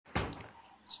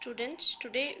Students,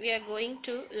 today we are going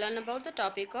to learn about the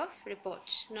topic of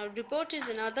reports. Now, report is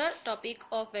another topic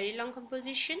of very long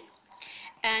composition,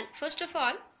 and first of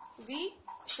all, we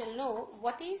shall know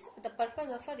what is the purpose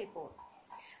of a report.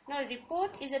 Now,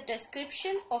 report is a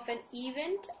description of an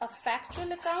event, a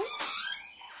factual account,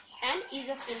 and is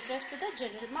of interest to the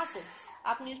general masses.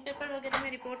 आप newspaper वगैरह में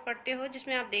report पढ़ते हो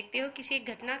जिसमें आप देखते हो किसी एक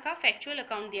घटना का फैक्चुअल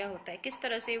अकाउंट दिया होता है, किस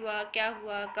तरह से हुआ, क्या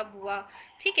हुआ, कब हुआ,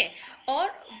 ठीक है,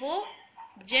 और वो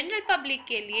जनरल पब्लिक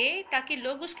के लिए ताकि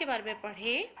लोग उसके बारे में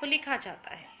पढ़े वो लिखा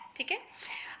जाता है। ठीक है,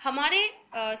 हमारे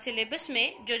सिलेबस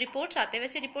में जो रिपोर्ट्स आते हैं,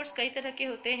 वैसे रिपोर्ट्स कई तरह के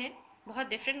होते हैं, बहुत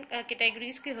डिफरेंट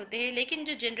कैटेगरीज के होते हैं, लेकिन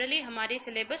जो जनरली हमारे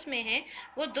सिलेबस में है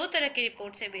वो दो तरह के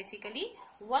रिपोर्ट्स है basically.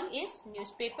 One is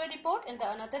newspaper report and the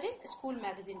another is school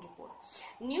magazine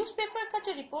report. Newspaper का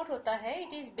जो रिपोर्ट होता है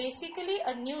it is basically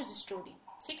a news story,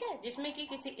 ठीक है, जिसमें कि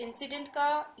किसी इंसिडेंट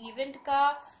का, इवेंट का,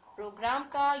 प्रोग्राम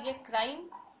का या क्राइम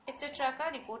एक्सेट्रा का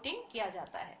रिपोर्टिंग किया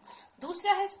जाता है।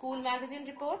 दूसरा है स्कूल मैगजीन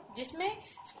रिपोर्ट, जिसमें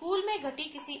स्कूल में घटी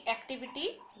किसी एक्टिविटी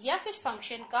या फिर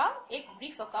फंक्शन का एक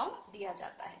ब्रीफ अकाउंट दिया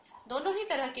जाता है। दोनों ही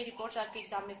तरह के रिपोर्ट्स आपके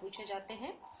एग्जाम में पूछे जाते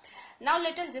हैं। Now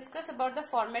let us discuss about the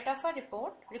format of a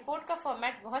report. Report का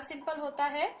फॉर्मेट बहुत सिंपल होता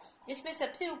है, जिसमें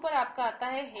सबसे ऊपर आपका आता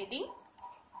है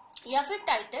हेडिंग या फिर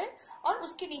टाइटल और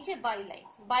उसके नीचे बाई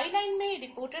लाइन। बाई लाइन में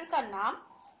रिपोर्टर का नाम,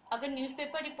 अगर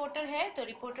न्यूज़पेपर रिपोर्टर है तो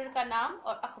रिपोर्टर का नाम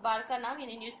और अखबार का नाम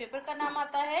यानी न्यूज़पेपर का नाम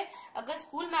आता है। अगर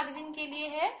स्कूल मैगजीन के लिए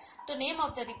है तो नेम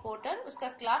ऑफ द रिपोर्टर, उसका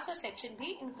क्लास और सेक्शन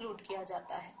भी इंक्लूड किया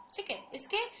जाता है। ठीक है,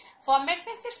 इसके फॉर्मेट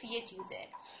में सिर्फ ये चीज है।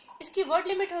 इसकी वर्ड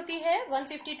लिमिट होती है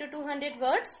 150 to 200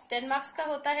 वर्ड्स। 10 मार्क्स का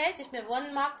होता है, जिसमें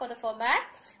 1 mark for the format,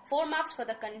 4 marks for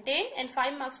the content and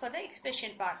 5 marks for the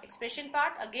expression part. Expression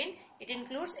part again it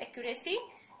includes accuracy,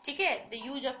 ठीक है, द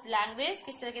यूज ऑफ लैंग्वेज,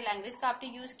 किस तरह के लैंग्वेज का आपने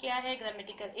यूज किया है,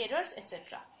 ग्रामेटिकल एरर्स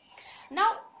एक्सेट्रा।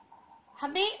 नाउ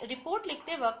हमें रिपोर्ट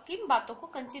लिखते वक्त किन बातों को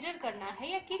कंसीडर करना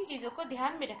है या किन चीजों को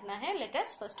ध्यान में रखना है, let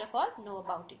us first of all know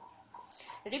about it.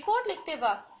 Report लिखते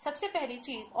वक्त सबसे पहली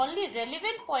चीज, only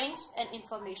relevant points and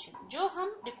information. जो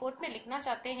हम रिपोर्ट में लिखना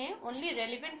चाहते हैं ओनली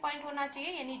रेलिवेंट पॉइंट होना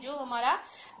चाहिए, यानी जो हमारा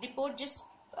रिपोर्ट जिस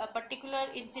पर्टिकुलर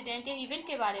इंसिडेंट या इवेंट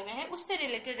के बारे में है उससे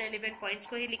रिलेटेड रेलिवेंट पॉइंट्स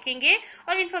को ही लिखेंगे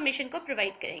और इन्फॉर्मेशन को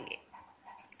प्रोवाइड करेंगे।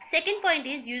 Second point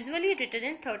is usually written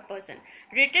in third person.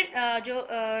 Written जो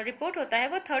रिपोर्ट होता है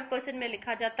वो थर्ड पर्सन में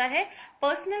लिखा जाता है।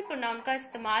 पर्सनल प्रोनाउन का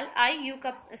इस्तेमाल, आई यू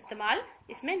का इस्तेमाल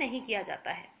इसमें नहीं किया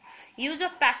जाता है। Use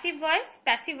of passive voice,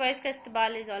 passive voice का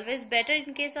इस्तेमाल is always better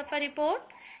in case of a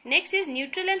report. Next is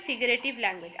neutral and figurative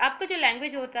language. आपका जो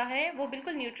लैंग्वेज होता है वो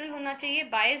बिल्कुल न्यूट्रल होना चाहिए,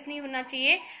 बायस नहीं होना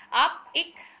चाहिए। आप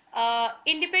एक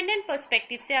इंडिपेंडेंट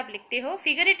पर्सपेक्टिव से आप लिखते हो।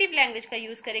 फिगरेटिव लैंग्वेज का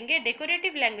यूज करेंगे,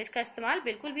 डेकोरेटिव लैंग्वेज का इस्तेमाल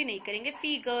बिल्कुल भी नहीं करेंगे।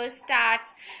 फिगर्स,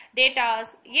 स्टैट्स,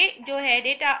 डेटास, ये जो है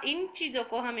डेटा, इन चीजों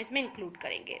को हम इसमें इंक्लूड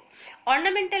करेंगे।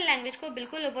 ऑर्नामेंटल लैंग्वेज को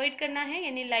बिल्कुल अवॉइड करना है,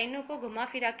 यानी लाइनों को घुमा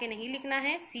फिरा के नहीं लिखना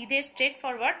है, सीधे स्ट्रेट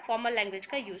फॉरवर्ड फॉर्मल लैंग्वेज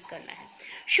का यूज करना है।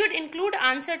 Should include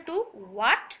answer to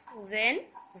what, when,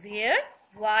 where,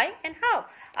 Why and how।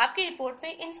 आपकी रिपोर्ट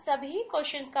में इन सभी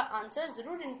क्वेश्चंस का आंसर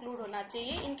जरूर इंक्लूड होना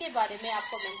चाहिए, इनके बारे में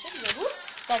आपको मेंशन जरूर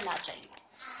करना चाहिए।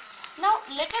 Now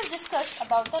let us discuss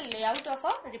about the layout of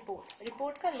a report.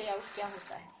 Report का लेआउट क्या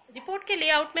होता है? रिपोर्ट के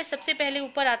लेआउट में सबसे पहले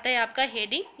ऊपर आता है आपका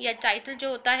हेडिंग या टाइटल जो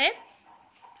होता है।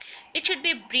 It should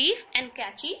be brief and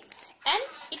Kainchi and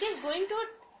it is going to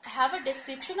have a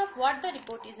description of what the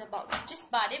report is about। जिस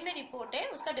बारे में रिपोर्ट है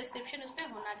उसका डिस्क्रिप्शन उसमें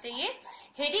होना चाहिए।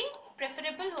 हेडिंग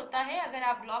प्रेफरेबल होता है, अगर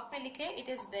आप ब्लॉक में लिखे इट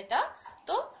इज बेटर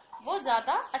तो वो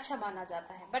ज्यादा अच्छा माना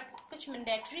जाता है, बट कुछ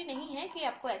मैंडेटरी नहीं है कि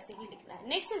आपको ऐसे ही लिखना है।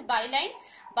 Next is by line.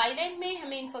 By line में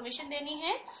हमें इंफॉर्मेशन देनी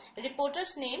है,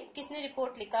 रिपोर्टर्स नेम, किसने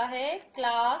रिपोर्ट लिखा है,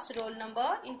 class, roll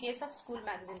number in case of school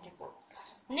magazine report.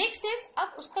 Next is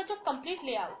अब उसका जो कंप्लीट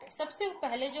लेआउट है, सबसे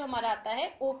पहले जो हमारा आता है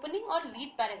ओपनिंग और लीड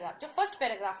पैराग्राफ। जो फर्स्ट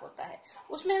पैराग्राफ होता है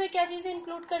उसमें हमें क्या चीजें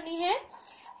इंक्लूड करनी है,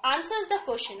 आंसर्स द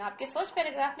क्वेश्चन। आपके फर्स्ट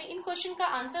पैराग्राफ में इन क्वेश्चन का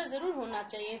आंसर जरूर होना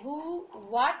चाहिए, who,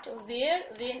 what, where,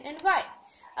 when and why.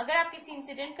 अगर आप किसी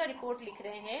इंसिडेंट का रिपोर्ट लिख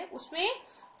रहे हैं उसमें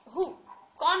हु,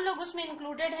 कौन लोग उसमें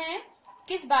इंक्लूडेड हैं,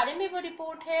 किस बारे में वो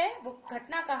रिपोर्ट है, वो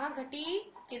घटना कहाँ घटी,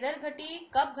 किधर घटी,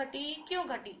 कब घटी, क्यों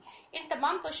घटी, इन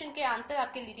तमाम क्वेश्चन के आंसर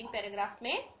आपके लीडिंग पैराग्राफ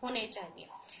में होने चाहिए।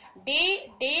 Day,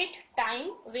 date,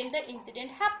 time when the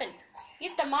incident happened, ये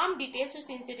तमाम डिटेल्स उस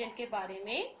इंसिडेंट के बारे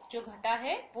में जो घटा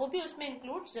है वो भी उसमें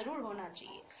इंक्लूड जरूर होना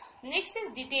चाहिए। Next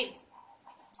is details.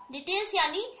 डिटेल्स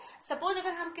यानी सपोज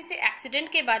अगर हम किसी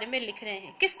एक्सीडेंट के बारे में लिख रहे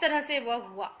हैं, किस तरह से वह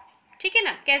हुआ, ठीक है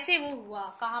ना, कैसे वो हुआ,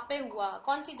 कहाँ पे हुआ,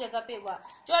 कौन सी जगह पे हुआ,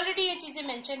 जो ऑलरेडी ये चीजें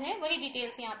मेंशन है वही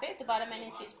डिटेल्स यहाँ पे दोबारा मैंने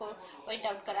इस चीज को पॉइंट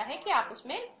आउट करा है कि आप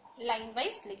उसमें लाइन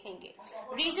वाइज लिखेंगे।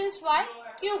 रीजंस वाई,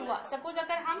 क्यों हुआ। सपोज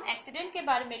अगर हम एक्सीडेंट के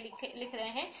बारे में लिख रहे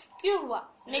हैं, क्यों हुआ,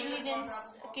 नेग्लिजेंस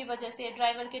की वजह से,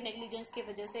 ड्राइवर के नेग्लिजेंस की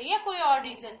वजह से, या कोई और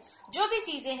रीजन, जो भी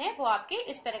चीजें हैं वो आपके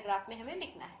इस पैराग्राफ में हमें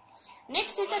लिखना है।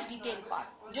 Next is the detail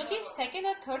part, जो कि सेकेंड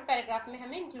और थर्ड पैराग्राफ में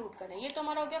हमें इंक्लूड करना है। ये तो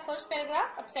हमारा हो गया फर्स्ट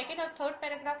पैराग्राफ। अब सेकेंड और थर्ड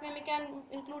पैराग्राफ में हमें क्या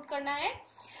इंक्लूड करना है,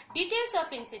 डिटेल्स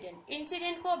ऑफ इंसिडेंट।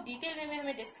 इंसिडेंट को अब डिटेल वे में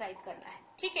हमें डिस्क्राइब करना है,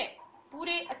 ठीक है,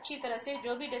 पूरे अच्छी तरह से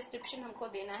जो भी डिस्क्रिप्शन हमको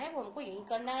देना है वो हमको यही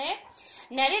करना है।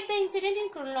 Narrate the incident in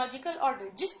chronological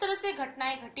order, जिस तरह से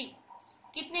घटनाएं घटी,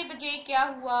 कितने बजे क्या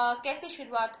हुआ, कैसे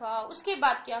शुरुआत हुआ, उसके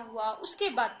बाद क्या हुआ, उसके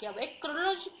बाद क्या हुआ, एक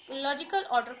क्रोनोलॉजिकल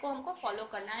ऑर्डर को हमको फॉलो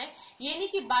करना है। ये नहीं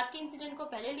कि बाद के इंसिडेंट को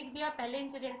पहले लिख दिया, पहले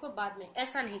इंसिडेंट को बाद में,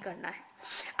 ऐसा नहीं करना है।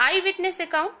 आई विटनेस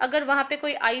अकाउंट, अगर वहां पे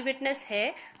कोई आई विटनेस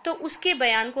है तो उसके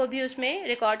बयान को भी उसमें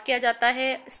रिकॉर्ड किया जाता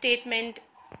है, स्टेटमेंट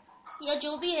या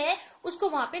जो भी है उसको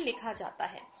वहां पे लिखा जाता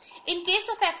है। In case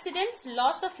of accidents,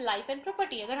 loss of life and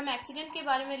property, अगर हम एक्सीडेंट के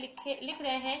बारे में लिख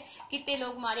रहे हैं, कितने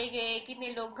लोग मारे गए, कितने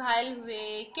लोग घायल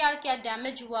हुए, क्या क्या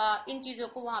डैमेज हुआ, इन चीजों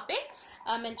को वहां पे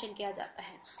मेंशन किया जाता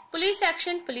है। पुलिस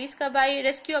एक्शन, पुलिस कब आई,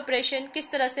 रेस्क्यू ऑपरेशन,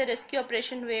 किस तरह से रेस्क्यू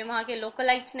ऑपरेशन हुए, वहां के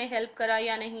लोकलाइट्स ने हेल्प करा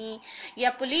या नहीं, या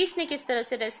पुलिस ने किस तरह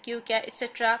से रेस्क्यू किया,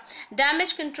 एटसेट्रा।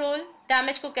 डैमेज कंट्रोल,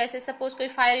 डैमेज को कैसे, सपोज कोई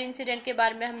फायर इंसिडेंट के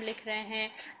बारे में हम लिख रहे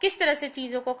हैं, किस तरह से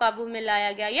चीजों को काबू में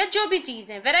लाया गया, या जो भी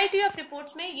चीज है। वैरायटी ऑफ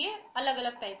रिपोर्ट्स में ये अलग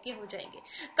अलग टाइप के हो जाएंगे।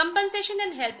 Compensation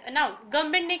and help announce,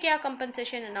 government ने क्या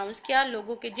कंपनसेशन अनाउंस किया,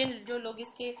 लोगों के जो लोग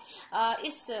इसके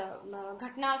इस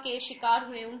घटना के शिकार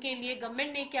हुए उनके लिए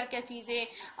गवर्नमेंट ने क्या क्या चीजें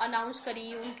अनाउंस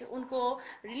करी, उनको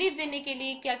रिलीफ देने के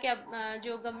लिए क्या क्या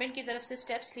जो गवर्नमेंट की तरफ से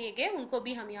स्टेप्स लिए गए उनको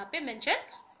भी हम यहाँ पे मेंशन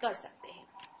कर सकते हैं।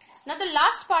 Now the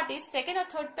last part is second और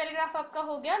third paragraph आपका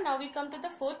हो गया। Now we come to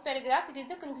the fourth paragraph, it is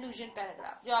the conclusion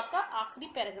paragraph, जो आपका आखिरी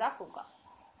पैराग्राफ होगा।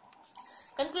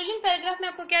 कंक्लूजन पैराग्राफ में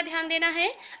आपको क्या ध्यान देना है,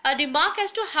 अ remark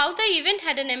as to how the event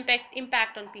had an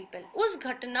impact on people, उस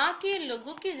घटना के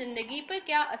लोगों की जिंदगी पर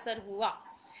क्या असर हुआ,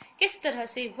 किस तरह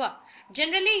से हुआ।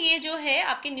 जनरली ये जो है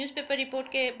आपके न्यूज़पेपर रिपोर्ट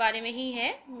के बारे में ही है।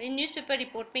 न्यूज़पेपर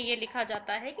रिपोर्ट में ये लिखा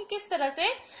जाता है कि किस तरह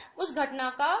से उस घटना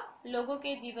का लोगों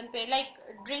के जीवन पे, लाइक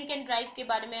ड्रिंक एंड ड्राइव के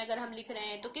बारे में अगर हम लिख रहे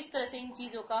हैं तो किस तरह से इन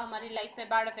चीजों का हमारी लाइफ में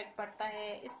बैड इफेक्ट पड़ता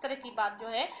है, इस तरह की बात जो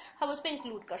है हम उसमें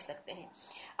इंक्लूड कर सकते हैं।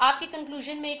 आपके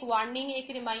कंक्लूजन में एक वार्निंग, एक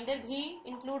रिमाइंडर भी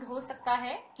इंक्लूड हो सकता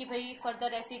है कि भाई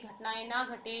फर्दर ऐसी घटनाएं ना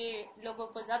घटे, लोगों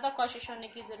को ज्यादा कॉशिश होने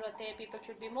की जरूरत है, people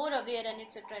should be more aware and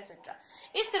etcetera etcetera.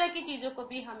 इस तरह की चीजों को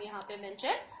भी हम यहाँ पे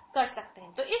मेंशन कर सकते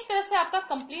हैं। तो इस तरह से आपका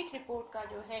कंप्लीट रिपोर्ट का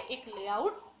जो है एक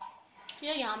लेआउट जो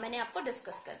यहाँ मैंने आपको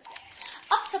डिस्कस कर दिया।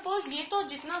 अब सपोज ये तो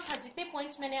जितना था, जितने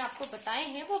पॉइंट्स मैंने आपको बताए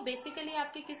हैं वो बेसिकली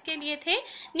आपके किसके लिए थे,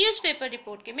 न्यूज़पेपर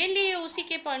रिपोर्ट के, मेनली ये उसी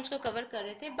के पॉइंट्स को कवर कर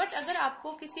रहे थे। बट अगर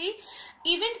आपको किसी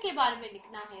इवेंट के बारे में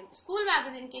लिखना है, स्कूल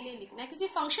मैगजीन के लिए लिखना है, किसी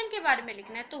फंक्शन के बारे में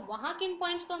लिखना है, तो वहां किन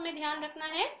पॉइंट्स को हमें ध्यान रखना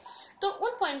है, तो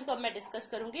उन पॉइंट्स को मैं डिस्कस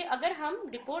करूंगी अगर हम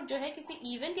रिपोर्ट जो है किसी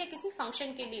इवेंट या किसी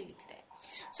फंक्शन के लिए लिख रहे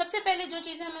हैं। सबसे पहले जो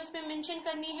चीजें हमें उसमें मेंशन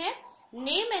करनी है,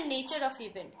 name and nature of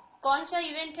event, कौन सा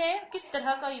इवेंट है, किस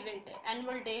तरह का इवेंट है,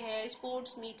 एनुअल डे है,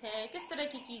 स्पोर्ट्स मीट है, किस तरह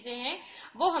की चीजें हैं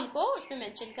वो हमको उसमें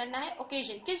मेंशन करना है।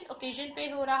 ओकेजन, किस ओकेजन पे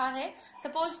हो रहा है,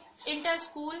 suppose inter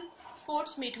school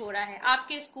sports meet हो रहा है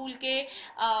आपके स्कूल के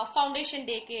फाउंडेशन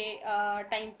डे के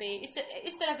टाइम पे,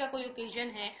 इस तरह का कोई ओकेजन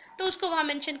है तो उसको वहां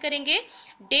मेंशन करेंगे।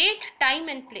 डेट, टाइम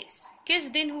एंड प्लेस, किस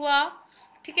दिन हुआ,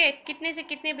 ठीक है, कितने से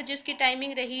कितने बजे उसकी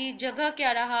टाइमिंग रही, जगह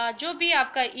क्या रहा, जो भी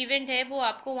आपका इवेंट है वो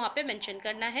आपको वहां पे मेंशन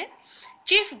करना है।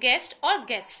 चीफ गेस्ट और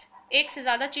गेस्ट, एक से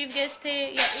ज्यादा चीफ गेस्ट थे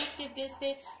या एक चीफ गेस्ट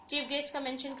थे, चीफ गेस्ट का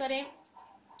मेंशन करें,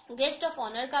 गेस्ट ऑफ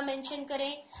ऑनर का मेंशन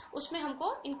करें, उसमें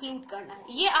हमको इंक्लूड करना है।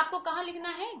 ये आपको कहाँ लिखना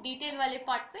है, डिटेल वाले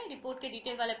पार्ट पे, रिपोर्ट के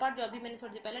डिटेल वाले पार्ट जो अभी मैंने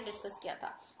थोड़ी देर पहले डिस्कस किया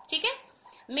था, ठीक है।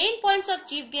 Main points of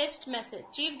chief guest message,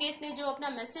 chief guest ने जो अपना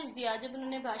मैसेज दिया, जब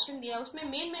उन्होंने भाषण दिया, उसमें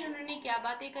मेन उन्होंने क्या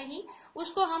बातें कही,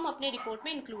 उसको हम अपने रिपोर्ट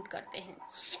में इंक्लूड करते हैं।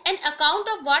 An account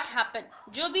of what happen,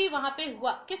 जो भी वहां पे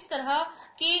हुआ, किस तरह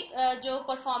की जो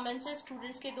परफॉर्मेंसेस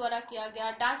स्टूडेंट्स के द्वारा किया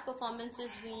गया, डांस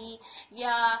परफॉर्मेंसेस हुई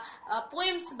या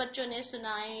पोएम्स बच्चों ने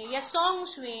सुनाए या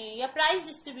सॉन्ग्स हुए या प्राइज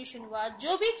डिस्ट्रीब्यूशन हुआ,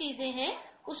 जो भी चीजें हैं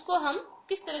उसको हम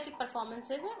किस तरह की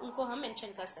परफॉर्मेंसेज हैं उनको हम मेंशन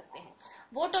कर सकते हैं।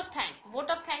 Vote of thanks, vote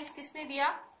of thanks किसने दिया,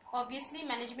 ऑब्वियसली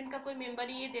मैनेजमेंट का कोई मेंबर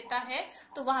ये देता है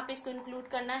तो वहां पे इसको इंक्लूड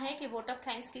करना है कि वोट ऑफ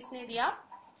थैंक्स किसने दिया।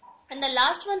 And the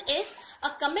last one is a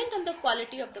comment on the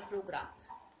quality of the programme,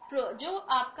 जो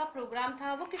आपका प्रोग्राम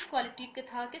था वो किस क्वालिटी का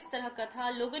था, किस तरह का था,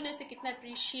 लोगों ने उसे कितना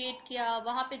अप्रिशिएट किया,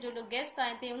 वहां पे जो लोग गेस्ट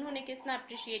आए थे उन्होंने कितना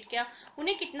अप्रिशिएट किया,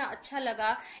 उन्हें कितना अच्छा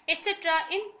लगा, एटसेट्रा।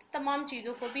 इन तमाम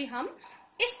चीजों को भी हम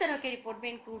इस तरह के रिपोर्ट में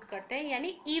इंक्लूड करते हैं,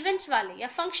 यानी इवेंट्स वाले या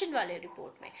फंक्शन वाले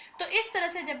रिपोर्ट में। तो इस तरह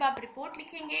से जब आप रिपोर्ट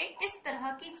लिखेंगे, इस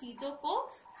तरह की चीजों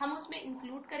को हम उसमें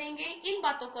इंक्लूड करेंगे। इन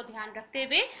बातों को ध्यान रखते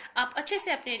हुए आप अच्छे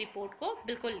से अपने रिपोर्ट को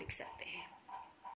बिल्कुल लिख सकते हैं।